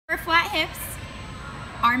hips.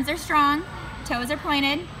 Arms are strong, toes are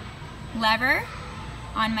pointed. Lever.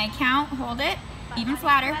 On my count, hold it. Even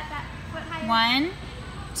flatter. 1,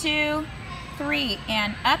 2, 3,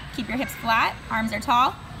 and up. Keep your hips flat. Arms are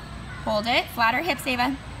tall. Hold it. Flatter hips,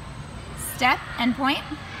 Ava. Step and point.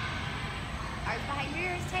 Arms behind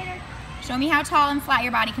your ears, tighter. Show me how tall and flat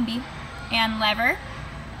your body can be. And lever.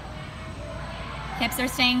 Hips are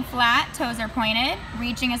staying flat, toes are pointed,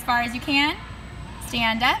 reaching as far as you can.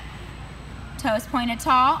 Stand up. Toes pointed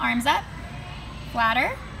tall, arms up.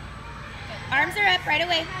 Flatter. Arms are up right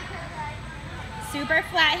away. Super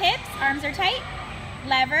flat hips, arms are tight.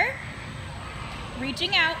 Lever.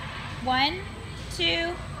 Reaching out. 1,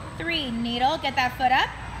 2, 3. Needle, get that foot up.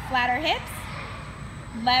 Flatter hips.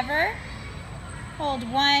 Lever. Hold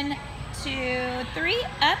 1, 2, 3.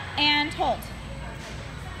 Up and hold.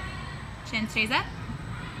 Chin stays up.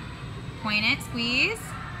 Point it, squeeze.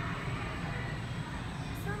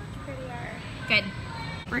 So much prettier. Good.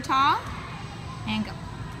 We're tall. And go.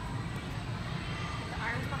 The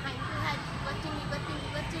arms behind your head. Keep lifting, keep lifting,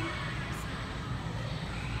 keep lifting.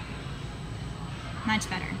 Much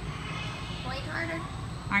better. Point harder.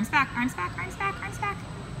 Arms back, arms back, arms back, arms back.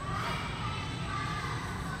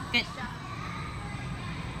 Good.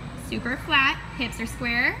 Super flat. Hips are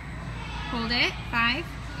square. Hold it. 5,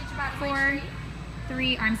 4,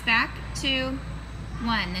 3. Arms back. 2,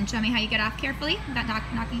 1. Then show me how you get off carefully without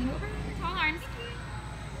knocking you over. Tall arms.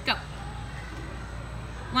 Go.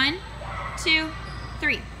 1, 2,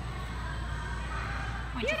 3.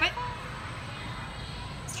 Point your foot.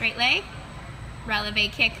 Straight leg.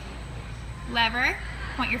 Releve kick. Lever.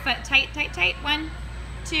 Point your foot tight, tight, tight. 1,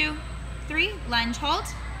 2, 3. Lunge, hold.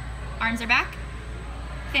 Arms are back.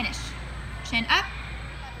 Finish. Chin up.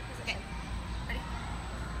 Good. Ready?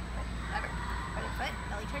 Lever. Ready, foot.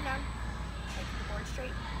 Belly turn down. Make the board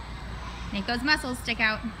straight. Make those muscles stick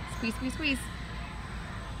out. Squeeze, squeeze, squeeze.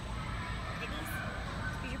 Knees.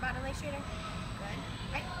 Squeeze your bottom leg straighter. Good.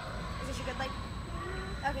 Right. Is this your good leg?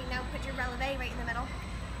 Okay, now put your releve right in the middle.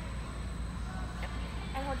 Yep.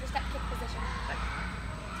 And hold your step kick position. Good.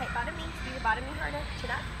 Tight bottom knee. Squeeze your bottom knee harder. Chin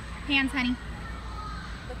up. Hands, honey.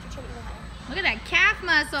 Lift your chin even higher. Look at that calf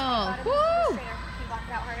muscle. Bottom knee Woo! straighter. Can you block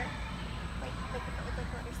it out harder? Wait, make your foot look like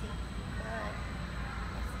the letter C. Good.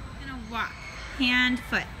 Gonna walk. Hand,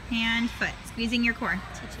 foot. Squeezing your core.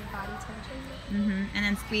 Teaching body tension. And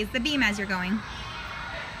then squeeze the beam as you're going.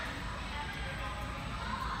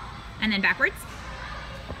 And then backwards.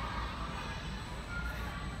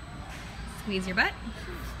 Squeeze your butt.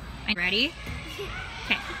 Ready?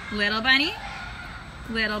 Okay. Little bunny.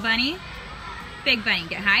 Little bunny. Big bunny.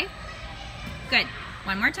 Get high. Good.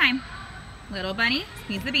 One more time. Little bunny.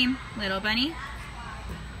 Squeeze the beam. Little bunny.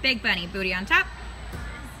 Big bunny. Booty on top.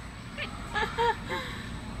 Good.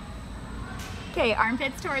 Okay,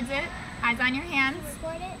 armpits towards it. Eyes on your hands.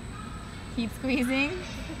 Record it. Keep squeezing.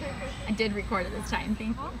 I did record it this time,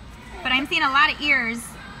 thank you. But I'm seeing a lot of ears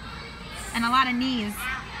and a lot of knees.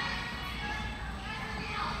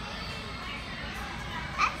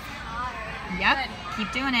 Yep,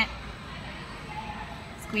 keep doing it.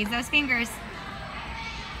 Squeeze those fingers.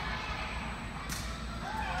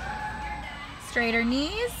 Straighter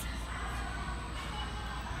knees.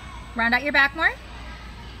 Round out your back more.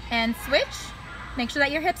 And switch. Make sure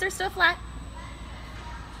that your hips are still flat.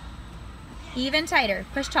 Even tighter.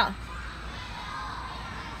 Push tall.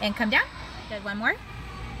 And come down. Good, one more.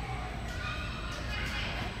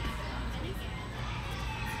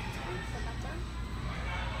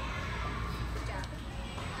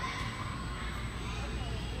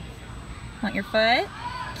 Point your foot.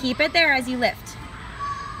 Keep it there as you lift.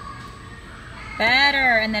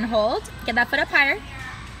 Better. And then hold. Get that foot up higher.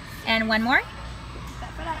 And one more.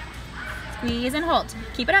 Squeeze and hold.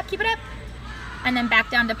 Keep it up, keep it up. And then back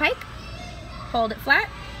down to pike. Hold it flat.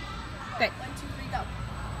 Good. 1, 2, 3, go.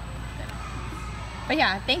 Good. But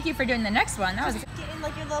yeah, thank you for doing the next one. That was Get in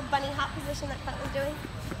like your little bunny hop position that Clint was doing.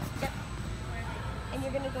 Yep. And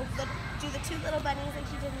you're gonna go do the 2 little bunnies like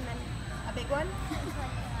you did, and then a big one.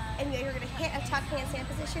 And you're gonna hit a tuck handstand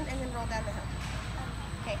position and then roll down the hill.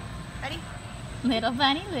 Okay, ready? little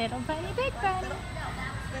bunny, big bunny.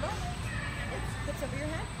 Little. Hips over your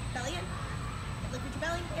head, belly in. Lift with your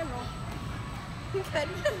belly and roll. Good.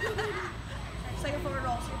 It's like a forward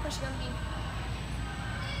roll, so you're pushing on the beam.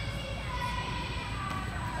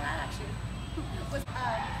 That actually was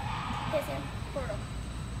handstand, forward roll.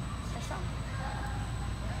 Stretch strong.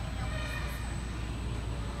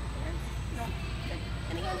 No. Good.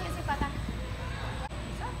 And again, handstand flat back.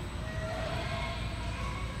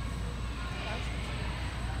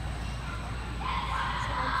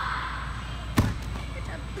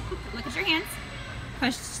 Look at your hands.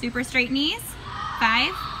 Push super straight knees.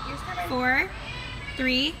 5, 4,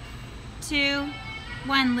 3, 2,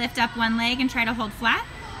 1. Lift up one leg and try to hold flat.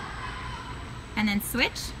 And then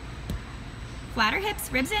switch. Flatter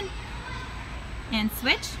hips, ribs in. And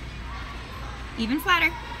switch. Even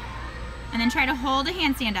flatter. And then try to hold a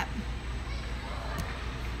handstand up.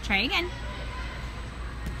 Try again.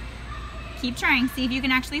 Keep trying, see if you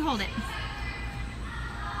can actually hold it.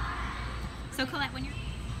 So Colette, when you're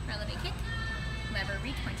releve kick, lever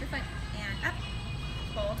reach, point your foot, and up.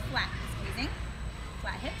 Hold flat, squeezing,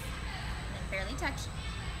 flat hips, and then barely touch.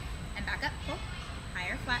 And back up, pull,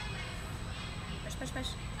 higher, flat. Push, push, push,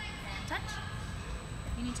 and touch.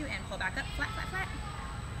 If you need to, and pull back up, flat, flat, flat,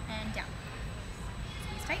 and down.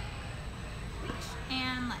 Squeeze tight, reach,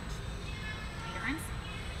 and lunge. Your arms.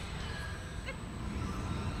 Good.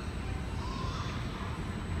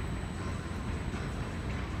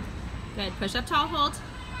 Good. Push up tall, hold.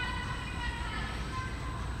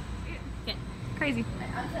 Good. Crazy.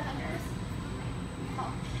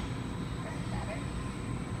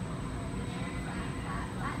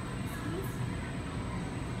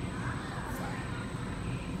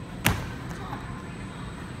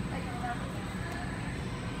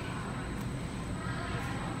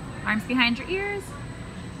 Arms behind your ears.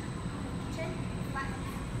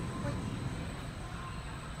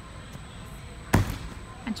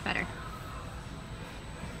 Much better.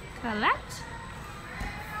 Colette.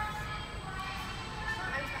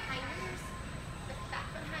 Arms behind your ears. Lift back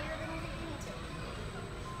foot higher than you think you need to.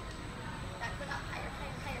 Back foot up, higher,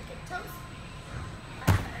 higher, higher. Kick toes.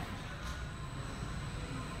 That's better.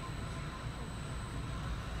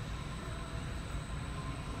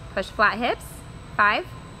 Push flat hips. 5,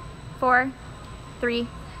 4, 3,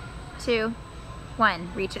 2, 1.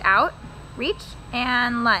 Reach it out, reach,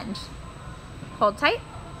 and lunge. Hold tight.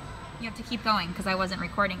 You have to keep going because I wasn't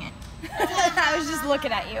recording it. I was just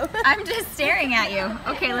looking at you. I'm just staring at you.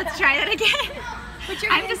 Okay, let's try that again.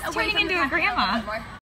 I'm just turning into a grandma.